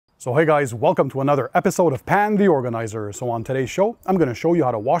So hey guys, welcome to another episode of Pan TheOrganizer. So on today's show, I'm going to show you how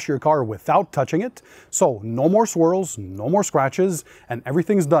to wash your car without touching it. So no more swirls, no more scratches, and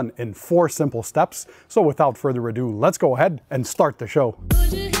everything's done in 4 simple steps. So without further ado, let's go ahead and start the show.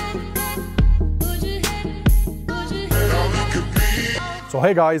 So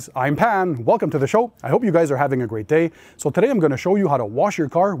hey guys, I'm Pan, welcome to the show. I hope you guys are having a great day. So today I'm going to show you how to wash your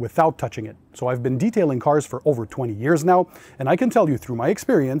car without touching it. So I've been detailing cars for over 20 years now, and I can tell you through my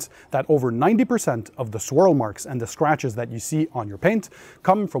experience that over 90% of the swirl marks and the scratches that you see on your paint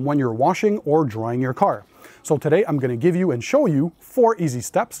come from when you're washing or drying your car. So today I'm going to give you and show you 4 easy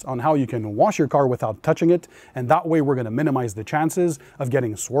steps on how you can wash your car without touching it, and that way we're going to minimize the chances of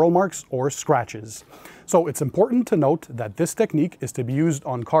getting swirl marks or scratches. So it's important to note that this technique is to be used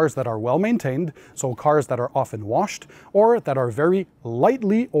on cars that are well maintained, so cars that are often washed or that are very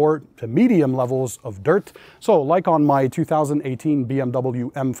lightly or to medium levels of dirt. So like on my 2018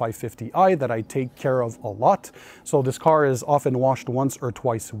 BMW M550i that I take care of a lot. So this car is often washed once or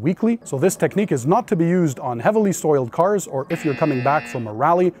twice weekly. So this technique is not to be used on heavily soiled cars or if you're coming back from a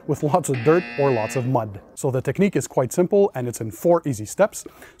rally with lots of dirt or lots of mud. So the technique is quite simple and it's in 4 easy steps.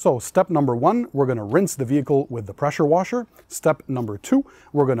 So step number 1, we're going to rinse the vehicle with the pressure washer. Step number 2,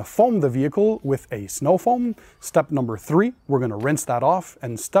 we're going to foam the vehicle with a snow foam. Step number 3, we're going to rinse that off.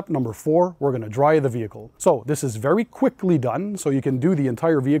 And step number 4, we're going to dry the vehicle. So this is very quickly done. So you can do the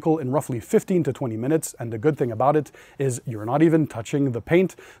entire vehicle in roughly 15 to 20 minutes. And the good thing about it is you're not even touching the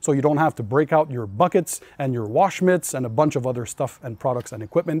paint. So you don't have to break out your buckets and your wash mitts and a bunch of other stuff and products and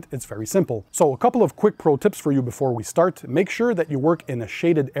equipment. It's very simple. So a couple of quick pro tips for you before we start. Make sure that you work in a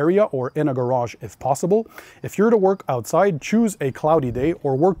shaded area or in a garage if possible. If you're to work outside, choose a cloudy day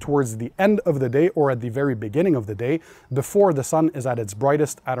or work towards the end of the day or at the very beginning of the day before the sun is at its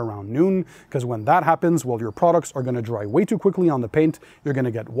brightest at around noon, because when that happens, well, your products are going to dry way too quickly on the paint. You're going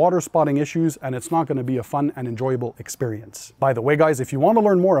to get water spotting issues and it's not going to be a fun and enjoyable experience. By the way, guys, if you want to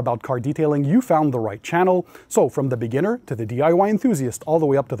learn more about car detailing, you found the right channel. So from the beginner to the DIY enthusiast all the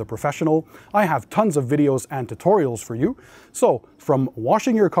way up to the professional, I have tons of videos and tutorials for you. So from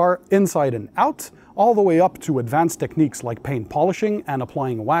washing your car inside and out, all the way up to advanced techniques like paint polishing and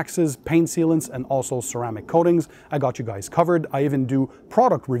applying waxes, paint sealants, and also ceramic coatings. I got you guys covered. I even do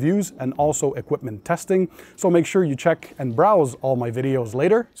product reviews and also equipment testing. So make sure you check and browse all my videos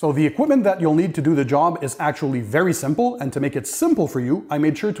later. So the equipment that you'll need to do the job is actually very simple. And to make it simple for you, I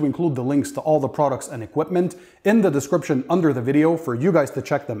made sure to include the links to all the products and equipment in the description under the video for you guys to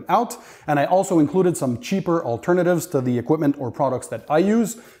check them out. And I also included some cheaper alternatives to the equipment or products that I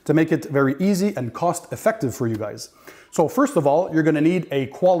use to make it very easy and cost-effective for you guys. So first of all, you're going to need a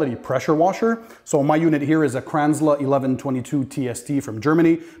quality pressure washer. So my unit here is a Kranzler 1122 TST from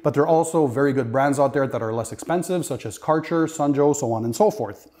Germany, but there are also very good brands out there that are less expensive, such as Karcher, Sunjo, so on and so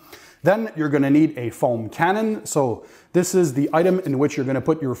forth. Then you're going to need a foam cannon. So this is the item in which you're going to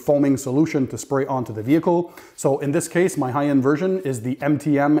put your foaming solution to spray onto the vehicle. So in this case, my high-end version is the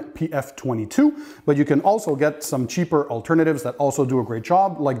MTM PF22, but you can also get some cheaper alternatives that also do a great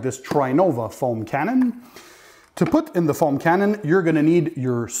job, like this Trinova foam cannon. To put in the foam cannon, you're going to need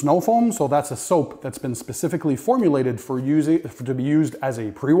your snow foam. So that's a soap that's been specifically formulated to be used as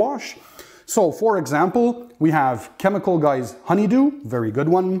a pre-wash. So for example, we have Chemical Guy's Honeydew, very good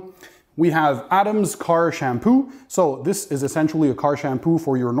one. We have Adam's Car Shampoo. So this is essentially a car shampoo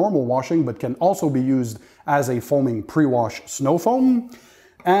for your normal washing, but can also be used as a foaming pre-wash snow foam.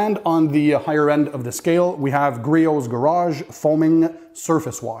 And on the higher end of the scale, we have Griot's Garage Foaming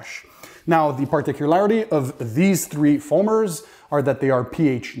Surface Wash. Now, the particularity of these 3 foamers are that they are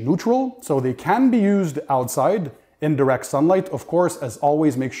pH neutral, so they can be used outside in direct sunlight. Of course, as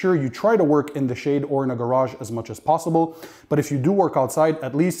always, make sure you try to work in the shade or in a garage as much as possible. But if you do work outside,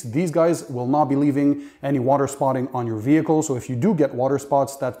 at least these guys will not be leaving any water spotting on your vehicle. So if you do get water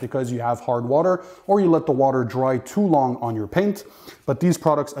spots, that's because you have hard water or you let the water dry too long on your paint. But these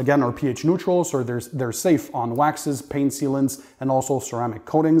products, again, are pH neutral, so they're safe on waxes, paint sealants, and also ceramic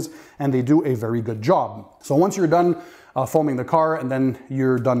coatings, and they do a very good job. So once you're done foaming the car and then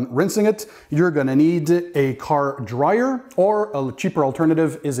you're done rinsing it, you're gonna need a car dryer, or a cheaper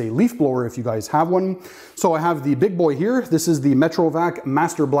alternative is a leaf blower if you guys have one. So I have the big boy here. This is the Metrovac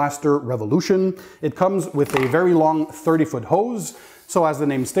Master Blaster Revolution. It comes with a very long 30-foot hose. So as the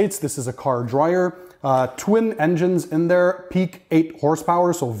name states, this is a car dryer. Twin engines in there, peak 8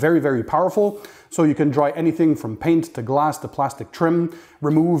 horsepower, so very, very powerful. So you can dry anything from paint to glass to plastic trim,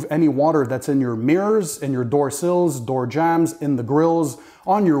 remove any water that's in your mirrors, in your door sills, door jambs, in the grills,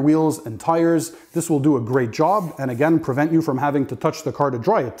 on your wheels and tires. This will do a great job and again, prevent you from having to touch the car to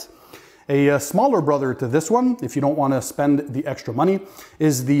dry it. A smaller brother to this one, if you don't want to spend the extra money,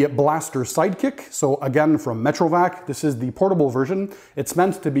 is the Blaster Sidekick. So again, from Metrovac, this is the portable version. It's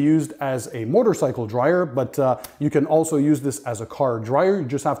meant to be used as a motorcycle dryer, but you can also use this as a car dryer. You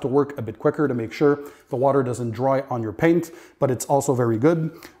just have to work a bit quicker to make sure the water doesn't dry on your paint, but it's also very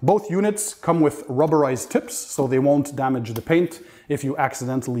good. Both units come with rubberized tips, so they won't damage the paint if you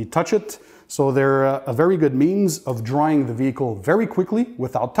accidentally touch it. So they're a very good means of drying the vehicle very quickly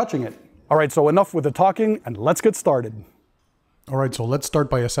without touching it. All right, so enough with the talking and let's get started. All right, so let's start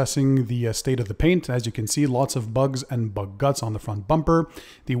by assessing the state of the paint. As you can see, lots of bugs and bug guts on the front bumper.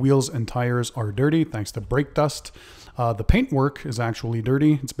 The wheels and tires are dirty thanks to brake dust. The paintwork is actually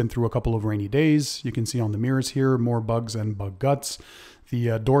dirty. It's been through a couple of rainy days. You can see on the mirrors here, more bugs and bug guts.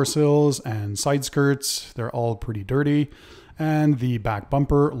 The door sills and side skirts, they're all pretty dirty. And the back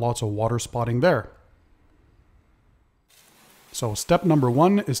bumper, lots of water spotting there. So step number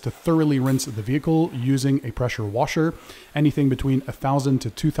 1 is to thoroughly rinse the vehicle using a pressure washer. Anything between 1000 to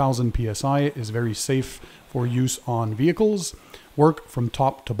 2000 psi is very safe for use on vehicles. Work from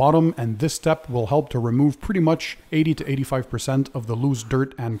top to bottom, and this step will help to remove pretty much 80 to 85% of the loose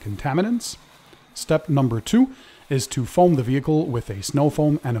dirt and contaminants. Step number 2 is to foam the vehicle with a snow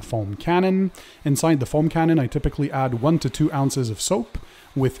foam and a foam cannon. Inside the foam cannon, I typically add 1 to 2 ounces of soap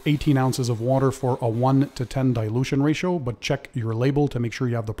with 18 ounces of water for a 1 to 10 dilution ratio, but check your label to make sure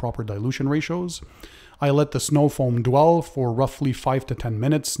you have the proper dilution ratios. I let the snow foam dwell for roughly 5 to 10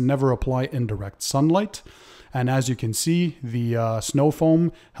 minutes, never apply in direct sunlight. And as you can see, the snow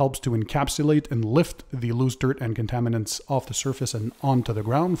foam helps to encapsulate and lift the loose dirt and contaminants off the surface and onto the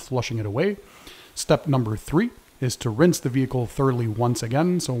ground, flushing it away. Step number 3 is to rinse the vehicle thoroughly once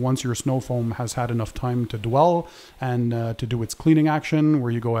again. So once your snow foam has had enough time to dwell and to do its cleaning action,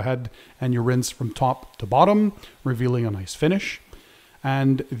 where you go ahead and you rinse from top to bottom, revealing a nice finish.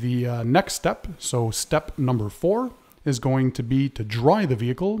 And the next step, so step number 4, is going to be to dry the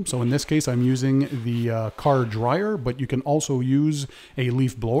vehicle. So in this case, I'm using the car dryer, but you can also use a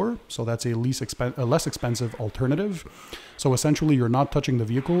leaf blower. So that's a less expensive alternative. So essentially, you're not touching the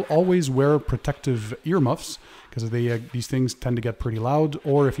vehicle. Always wear protective earmuffs because these things tend to get pretty loud.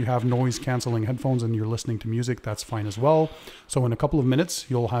 Or if you have noise canceling headphones and you're listening to music, that's fine as well. So in a couple of minutes,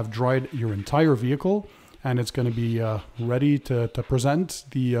 you'll have dried your entire vehicle and it's going to be ready to present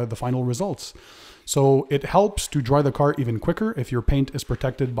the final results. So it helps to dry the car even quicker if your paint is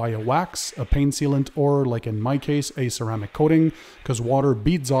protected by a wax, a paint sealant, or like in my case, a ceramic coating, because water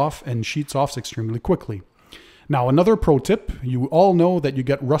beads off and sheets off extremely quickly. Now, another pro tip, you all know that you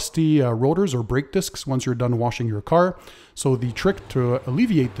get rusty rotors or brake discs once you're done washing your car. So the trick to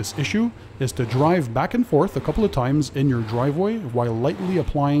alleviate this issue is to drive back and forth a couple of times in your driveway while lightly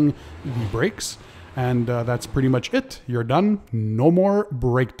applying the brakes. And that's pretty much it. You're done. No more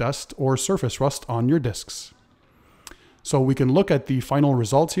brake dust or surface rust on your discs. So we can look at the final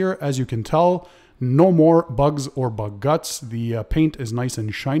results here. As you can tell, no more bugs or bug guts. The paint is nice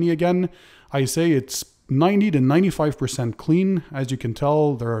and shiny again. I say it's 90 to 95% clean. As you can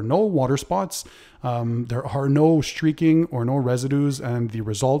tell, there are no water spots. There are no streaking or no residues, and the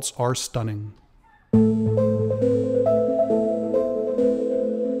results are stunning.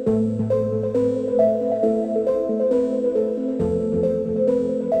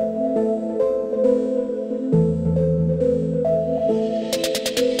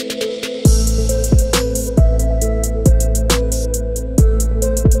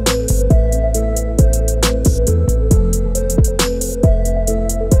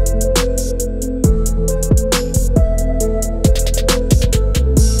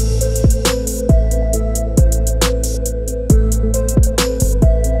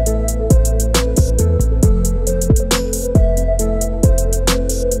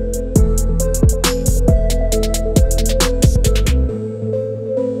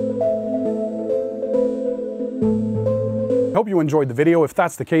 Hope you enjoyed the video. If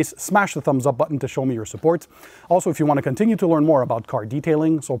that's the case, smash the thumbs up button to show me your support. Also, if you want to continue to learn more about car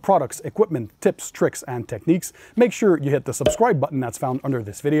detailing, so products, equipment, tips, tricks, and techniques, make sure you hit the subscribe button that's found under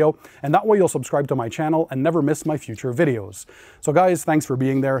this video, and that way you'll subscribe to my channel and never miss my future videos. So guys, thanks for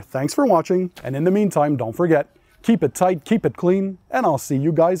being there, thanks for watching, and in the meantime, don't forget, keep it tight, keep it clean, and I'll see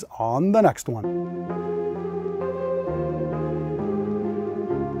you guys on the next one.